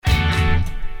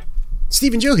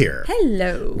Steve and Jill here.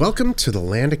 Hello. Welcome to the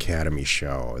Land Academy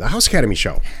Show, the House Academy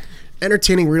Show.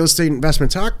 Entertaining real estate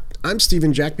investment talk. I'm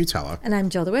Stephen Jack Butella. And I'm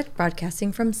Jill DeWitt,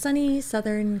 broadcasting from sunny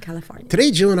Southern California.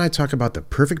 Today, Jill and I talk about the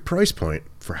perfect price point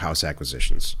for house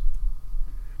acquisitions.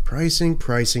 Pricing.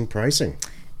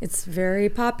 It's very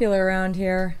popular around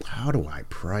here. How do I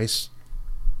price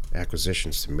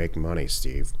acquisitions to make money,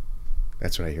 Steve?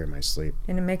 That's what I hear in my sleep.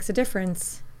 And it makes a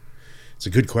difference. It's a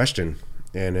good question,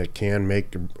 and it can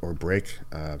make or break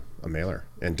a mailer,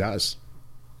 and does.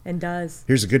 And does.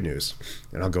 Here's the good news,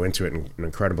 and I'll go into it in an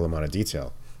incredible amount of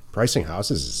detail. Pricing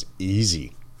houses is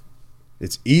easy.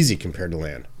 It's easy compared to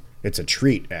land. It's a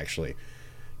treat, actually.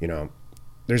 You know,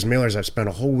 there's mailers I've spent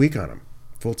a whole week on them,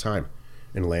 full time.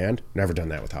 In land, never done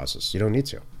that with houses. You don't need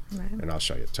to. Right. And I'll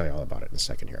tell you all about it in a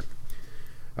second here.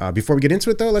 Before we get into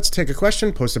it, though, let's take a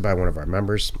question posted by one of our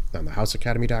members on the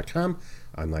houseacademy.com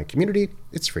online community.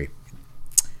 It's free.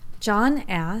 John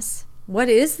asks, what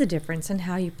is the difference in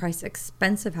how you price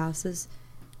expensive houses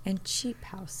and cheap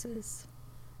houses?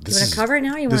 Do you want to cover it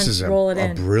now, or you want to roll it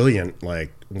in? This is a brilliant,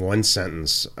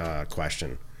 one-sentence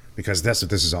question, because that's what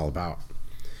this is all about.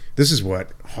 This is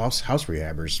what house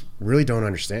rehabbers really don't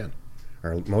understand,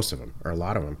 or most of them, or a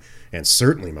lot of them, and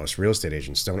certainly most real estate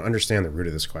agents don't understand the root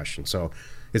of this question. So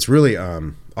it's really,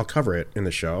 I'll cover it in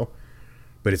the show,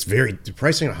 but it's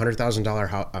pricing a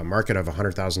 $100,000 market of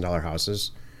 $100,000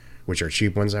 houses, which are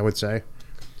cheap ones, I would say,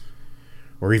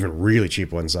 or even really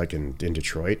cheap ones like in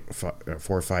Detroit, $4,000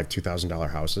 or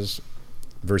 $5,000 houses,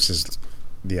 versus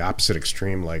the opposite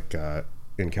extreme like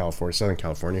in California, Southern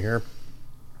California here,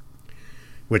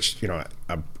 which,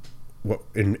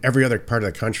 in every other part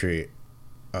of the country,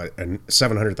 a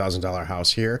 $700,000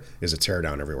 house here is a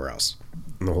teardown everywhere else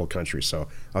in the whole country. So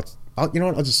I'll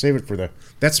just save it for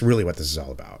that's really what this is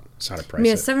all about. It's how to price it.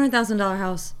 A $700,000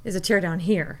 house is a teardown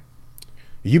here.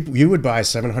 You would buy a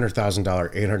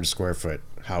 $700,000, 800 square foot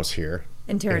house here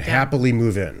and tear it down. Happily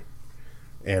move in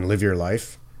and live your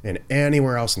life. And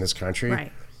anywhere else in this country,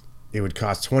 right, it would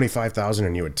cost $25,000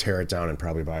 and you would tear it down and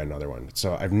probably buy another one.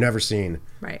 So I've never seen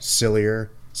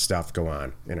sillier stuff go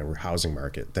on in a housing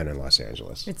market than in Los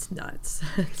Angeles. It's nuts.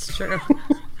 It's true.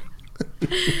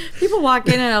 People walk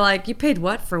in and are like, you paid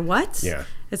what for what? Yeah.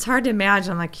 It's hard to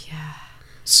imagine. I'm like, yeah.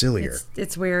 Sillier.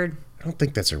 It's weird. I don't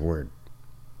think that's a word.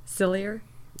 Sillier?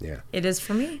 Yeah. It is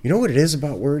for me. You know what it is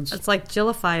about words? It's like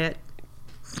Jillify it.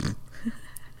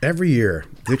 Every year,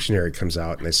 dictionary comes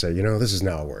out and they say, this is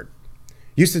now a word.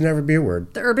 Used to never be a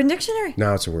word. The Urban Dictionary?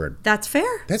 Now it's a word. That's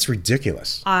fair. That's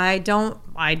ridiculous. Oh,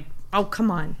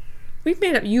 come on.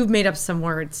 You've made up some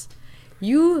words. A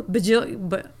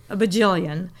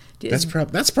bajillion.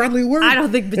 That's probably a word. I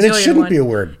don't think bajillion. And it shouldn't be a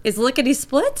word. Is lickety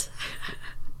split?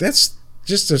 That's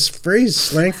just a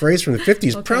slang phrase from the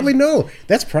 50s. Okay. Probably no.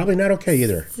 That's probably not okay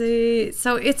either. See,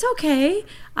 so it's okay.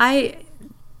 I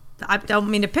don't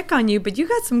mean to pick on you, but you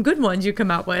got some good ones you come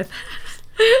out with.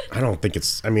 I think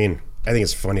it's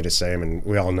funny to say them, and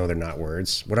we all know they're not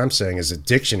words. What I'm saying is a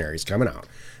dictionary's coming out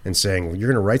and saying, well, you're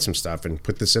going to write some stuff and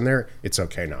put this in there. It's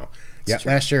okay now.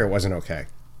 Last year it wasn't okay.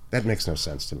 That makes no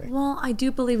sense to me. Well, I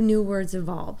do believe new words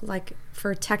evolved, like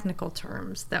for technical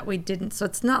terms that we didn't. So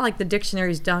it's not like the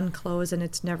dictionary's done, closed, and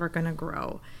it's never going to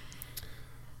grow.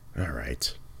 All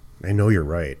right. I know you're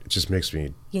right. It just makes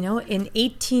me... in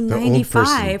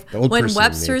 1895, when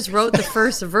Webster's wrote the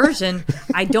first version,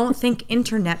 I don't think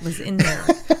internet was in there.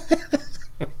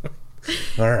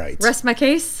 All right. Rest my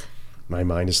case? My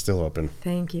mind is still open.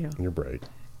 Thank you. You're bright.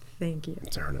 Thank you.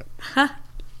 Darn it.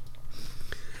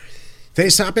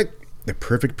 Today's topic, the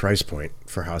perfect price point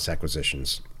for house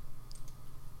acquisitions.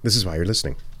 This is why you're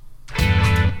listening.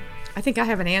 I think I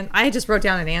have I just wrote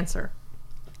down an answer.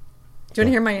 Do you want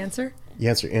to hear my answer?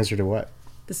 Answer to what?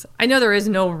 I know there is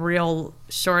no real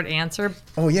short answer.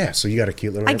 Oh, yeah. So you got a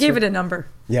cute little answer? I gave it a number.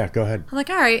 Yeah, go ahead. I'm like,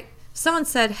 all right. Someone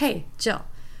said, hey, Jill,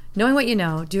 knowing what you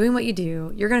know, doing what you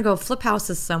do, you're going to go flip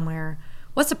houses somewhere.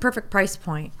 What's the perfect price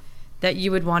point that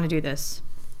you would want to do this?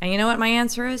 And you know what my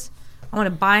answer is? I want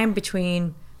to buy them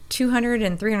between $200,000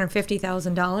 and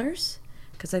 $350,000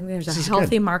 because I think there's a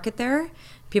healthy market there.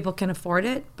 People can afford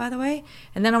it, by the way.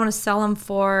 And then I want to sell them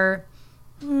for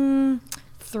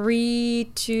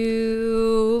 $300,000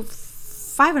 to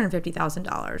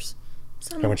 $550,000.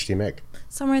 How much do you make?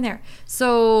 Somewhere in there.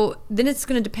 So then it's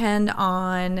going to depend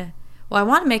on. Well, I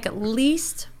want to make at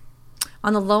least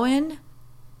on the low end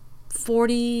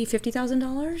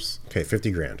 $50,000. Okay,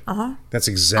 $50,000. That's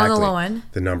exactly on the low end.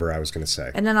 The number I was going to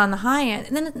say. And then on the high end,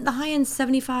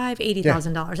 $75,000,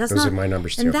 $80,000. Those are my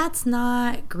numbers too. And that's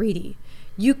not greedy.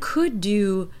 You could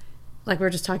do, like we were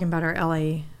just talking about our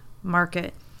LA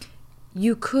market.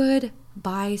 You could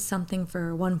buy something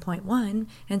for 1.1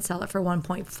 and sell it for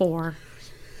 1.4.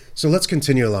 So let's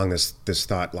continue along this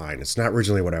thought line. It's not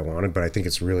originally what I wanted, but I think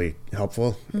it's really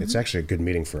helpful. It's actually a good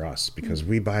meeting for us because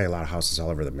we buy a lot of houses all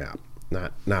over the map.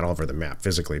 Not all over the map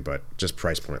physically, but just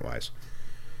price point wise.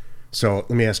 So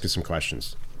let me ask you some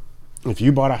questions. If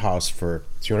you bought a house for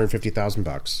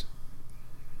 $250,000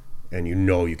 and you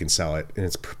know you can sell it in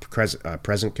its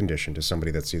present condition to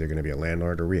somebody that's either going to be a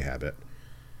landlord or rehab it,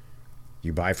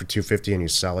 you buy for $250 and you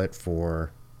sell it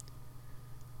for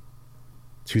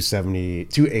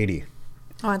 $280.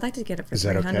 Oh, I'd like to get it for Is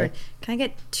that $300. okay? Can I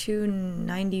get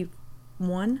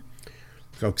 $291?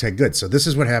 Okay, good. So this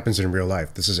is what happens in real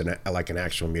life. This is like an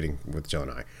actual meeting with Jill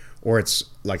and I, or it's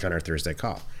like on our Thursday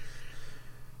call.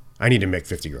 I need to make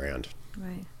 50 grand.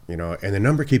 Right. You know, and the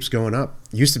number keeps going up.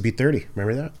 It used to be 30.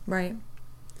 Remember that? Right.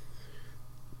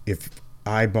 If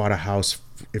we buy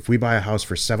a house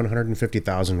for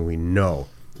 $750,000, we know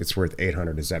it's worth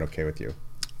 $800. Is that okay with you?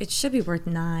 It should be worth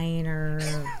 9 or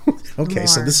Okay, more.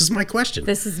 so this is my question.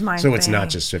 This is my So it's thing. not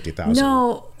just 50,000.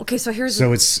 No. Okay, so here's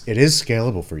So it is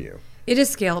scalable for you. it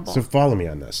is scalable. So follow me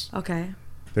on this. Okay.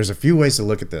 There's a few ways to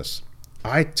look at this.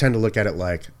 I tend to look at it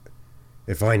like,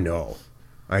 if I know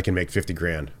I can make 50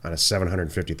 grand on a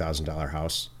 $750,000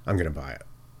 house, I'm going to buy it,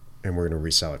 and we're going to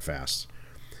resell it fast.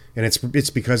 And it's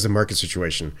because the market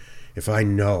situation. If I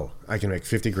know I can make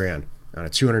 50 grand on a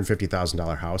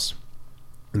 $250,000 house,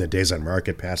 and the days on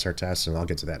market pass our tests, and I'll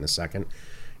get to that in a second.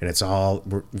 And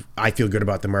I feel good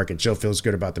about the market. Jill feels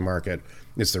good about the market.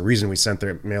 It's the reason we sent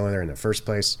the mail in there in the first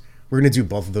place. We're going to do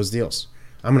both of those deals.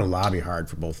 I'm going to lobby hard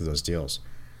for both of those deals.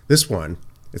 This one,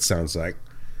 it sounds like,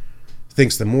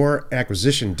 thinks the more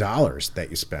acquisition dollars that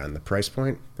you spend, the price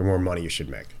point, the more money you should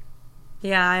make.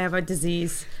 Yeah, I have a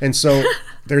disease. And so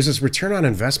there's this return on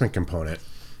investment component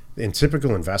in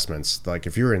typical investments. Like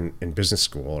if you're in business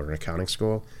school or in accounting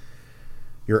school,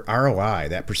 your ROI,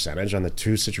 that percentage on the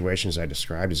two situations I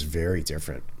described, is very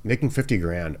different. Making 50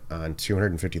 grand on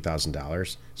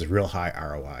 $250,000 is a real high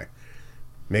ROI.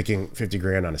 Making 50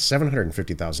 grand on a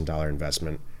 $750,000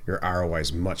 investment, your ROI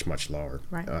is much, much lower.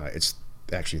 Right. It's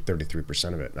actually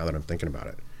 33% of it now that I'm thinking about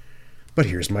it. But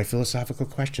here's my philosophical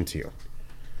question to you.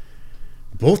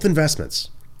 Both investments,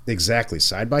 exactly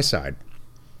side by side.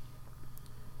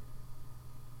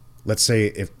 Let's say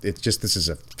if it's just, this is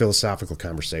a philosophical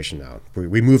conversation now.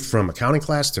 We moved from accounting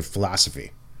class to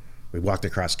philosophy. We walked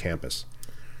across campus.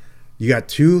 You got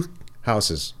two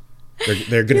houses.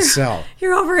 They're going to sell.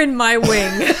 You're over in my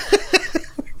wing.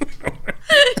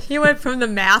 You went from the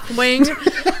math wing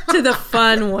to the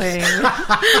fun wing.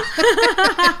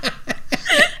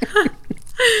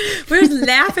 We're just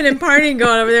laughing and partying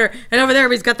going over there. And over there,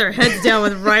 everybody's got their heads down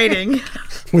with writing.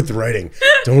 With writing.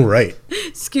 Don't write.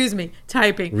 Excuse me.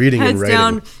 Typing. Reading heads and writing.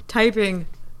 down, typing.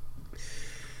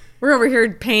 We're over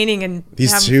here painting and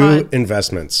These having two fun.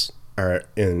 investments are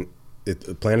the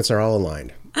planets are all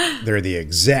aligned. They're the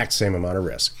exact same amount of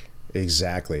risk.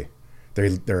 Exactly.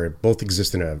 They're both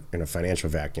exist in a financial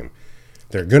vacuum.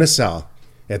 They're going to sell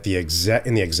in the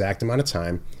exact amount of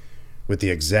time with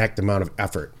the exact amount of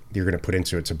effort you're going to put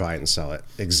into it to buy it and sell it.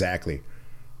 Exactly.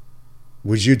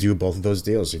 Would you do both of those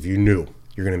deals if you knew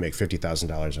you're going to make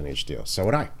 $50,000 on each deal? So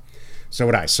would I.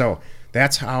 So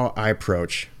that's how I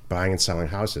approach buying and selling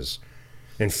houses.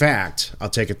 In fact, I'll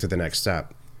take it to the next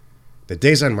step. The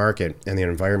days on market and the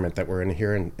environment that we're in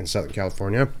here in Southern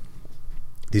California,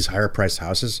 these higher priced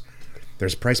houses,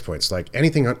 there's price points. Like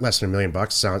anything less than $1 million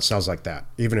sells like that,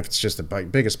 even if it's just the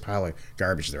biggest pile of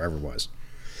garbage there ever was.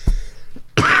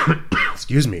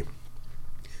 Excuse me.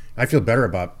 I feel better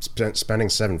about spending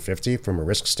 $750 from a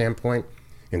risk standpoint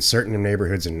in certain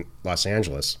neighborhoods in Los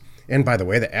Angeles. And by the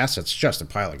way, the asset's just a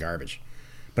pile of garbage.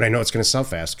 But I know it's going to sell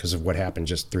fast because of what happened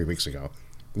just 3 weeks ago,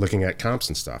 looking at comps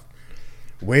and stuff.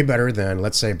 Way better than,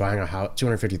 let's say, buying a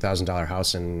 $250,000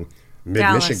 house in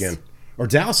mid-Michigan. Or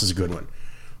Dallas is a good one.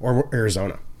 Or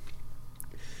Arizona.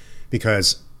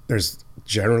 Because there's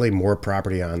generally more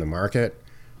property on the market.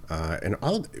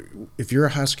 If you're a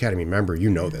House Academy member, you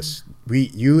know this.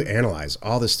 You analyze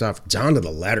all this stuff down to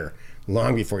the letter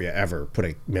long before you ever put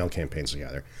a mail campaign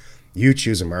together. You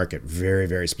choose a market very,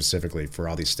 very specifically for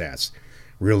all these stats.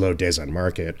 Real low days on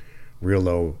market, real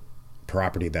low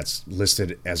property that's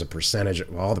listed as a percentage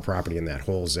of all the property in that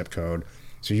whole zip code.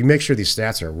 So you make sure these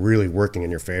stats are really working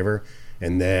in your favor,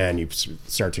 and then you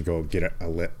start to go get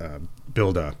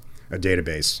build a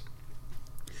database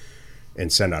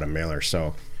and send out a mailer.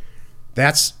 So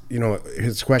that's,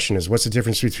 his question is, what's the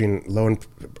difference between low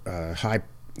and high?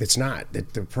 It's not.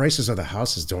 The prices of the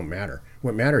houses don't matter.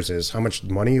 What matters is how much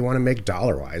money you want to make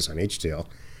dollar-wise on each deal.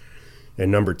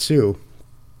 And number two,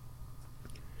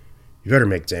 you better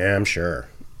make damn sure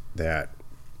that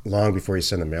long before you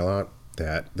send the mail out,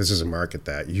 that this is a market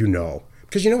that you know.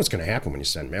 Because you know what's going to happen when you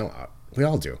send mail out. We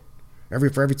all do.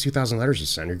 For every 2,000 letters you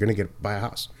send, you're going to buy a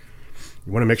house.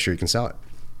 You want to make sure you can sell it.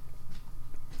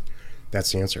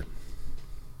 That's the answer.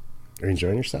 Are you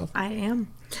enjoying yourself? I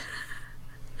am.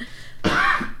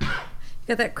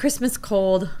 Got that Christmas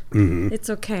cold. Mm-hmm. It's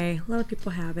okay. A lot of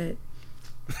people have it.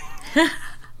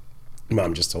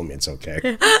 Mom just told me it's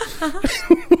okay.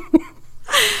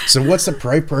 So what's the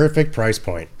perfect price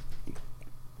point?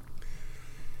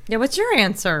 Yeah, what's your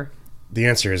answer? The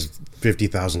answer is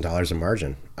 $50,000 a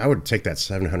margin. I would take that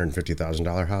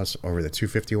 $750,000 house over the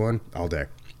 $251 all day.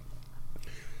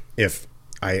 If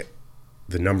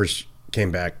the numbers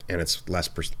came back and it's less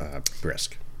brisk.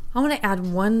 I want to add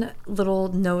one little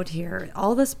note here.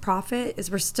 All this profit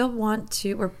is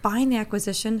we're buying the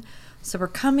acquisition, so we're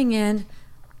coming in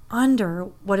under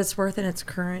what it's worth in its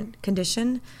current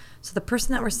condition. So the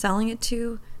person that we're selling it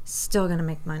to is still going to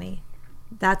make money.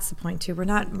 That's the point too. We're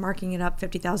not marking it up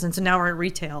 $50,000, so now we're at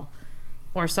retail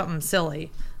or something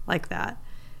silly like that.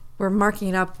 We're marking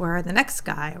it up where the next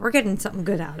guy, we're getting something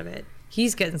good out of it.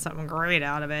 He's getting something great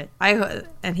out of it.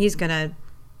 And he's going to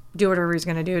do whatever he's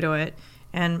going to do to it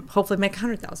and hopefully make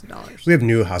 $100,000. We have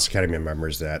new House Academy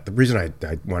members that the reason I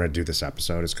want to do this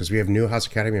episode is because we have new House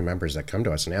Academy members that come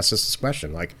to us and ask us this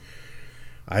question. Like,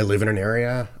 I live in an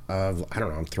area of, I don't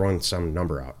know, I'm throwing some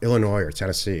number out, Illinois or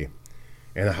Tennessee,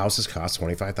 and the houses cost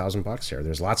 $25,000 here.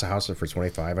 There's lots of houses for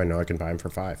 $25,000. I know I can buy them for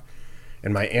 $5,000.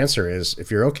 And my answer is,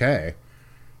 if you're okay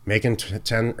making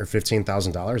 $10,000 or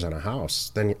 $15,000 on a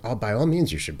house, then by all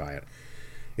means you should buy it.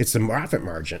 It's the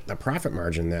profit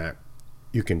margin that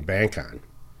you can bank on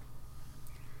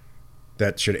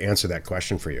that should answer that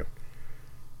question for you.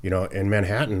 You know, in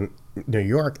Manhattan, New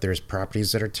York, there's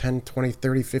properties that are 10, 20,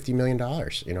 30, $50 million.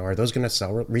 You know, are those going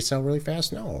to resell really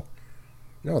fast? No,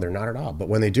 they're not at all. But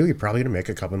when they do, you're probably going to make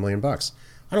a couple $1 million.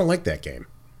 I don't like that game.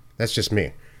 That's just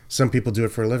me. Some people do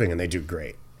it for a living and they do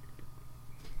great.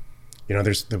 You know,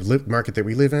 there's the market that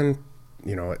we live in.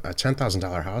 You know, a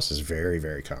 $10,000 house is very,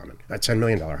 very common. A $10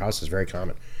 million house is very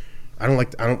common. I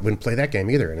wouldn't play that game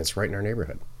either, and it's right in our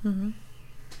neighborhood. Mm-hmm.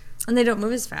 And they don't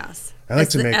move as fast.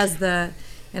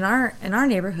 In our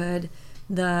neighborhood,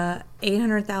 the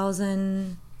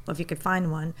 800,000. Well, if you could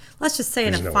find one, let's just say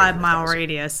in a 5-mile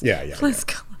radius. Yeah. Let's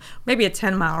go, maybe a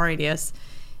 10-mile radius.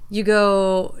 You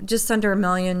go just under $1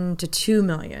 million to $2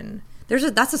 million.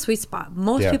 That's a sweet spot.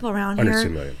 Most people around under here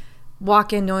 $2 million.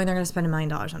 Walk in knowing they're going to spend $1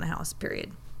 million on a house.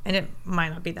 Period. And it might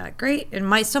not be that great.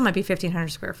 It still might be 1,500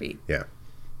 square feet. Yeah.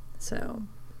 So,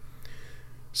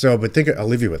 but I'll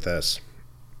leave you with this.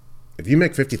 If you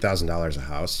make $50,000 a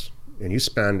house and you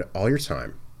spend all your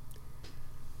time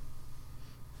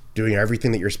doing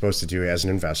everything that you're supposed to do as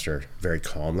an investor, very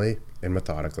calmly and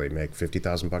methodically, make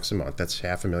 $50,000 a month. That's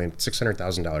 $500,000,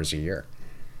 $600,000 a year.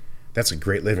 That's a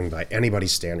great living by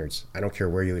anybody's standards. I don't care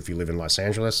if you live in Los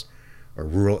Angeles or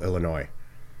rural Illinois.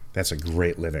 That's a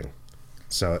great living.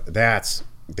 So that's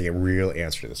the real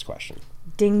answer to this question.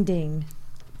 Ding, ding.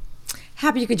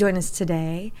 Happy you could join us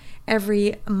today.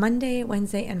 Every Monday,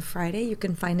 Wednesday, and Friday, you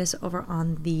can find us over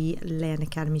on the Land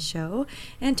Academy Show.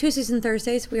 And Tuesdays and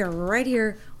Thursdays, we are right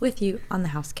here with you on the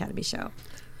House Academy Show.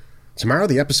 Tomorrow,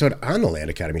 the episode on the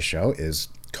Land Academy Show is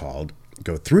called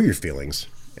Go Through Your Feelings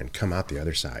and Come Out the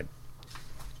Other Side.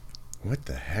 What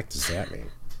the heck does that mean?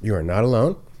 You are not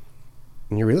alone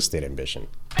in your real estate ambition.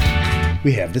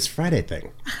 We have this Friday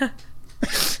thing.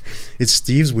 It's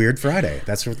Steve's Weird Friday.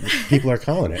 That's what people are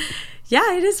calling it.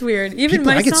 Yeah, it is weird. Myself.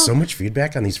 I get so much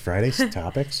feedback on these Friday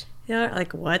topics. Yeah,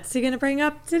 like, what's he going to bring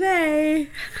up today?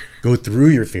 Go through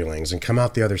your feelings and come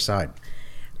out the other side.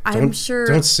 I'm sure.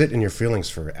 Don't sit in your feelings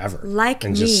forever.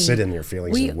 Just sit in your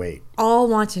feelings and wait. We all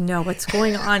want to know what's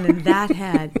going on in that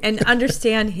head and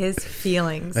understand his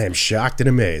feelings. I am shocked and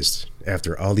amazed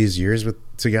after all these years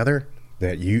together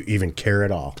that you even care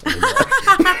at all.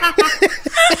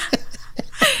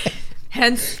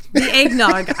 Hence the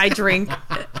eggnog I drink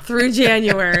through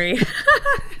January.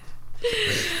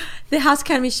 The House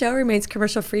Academy Show remains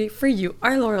commercial free for you,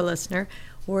 our loyal listener.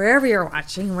 Wherever you're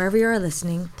watching, wherever you're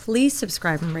listening, please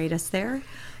subscribe and rate us there.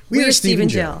 We are Steve and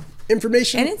Jill.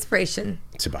 Information and inspiration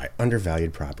to buy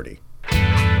undervalued property.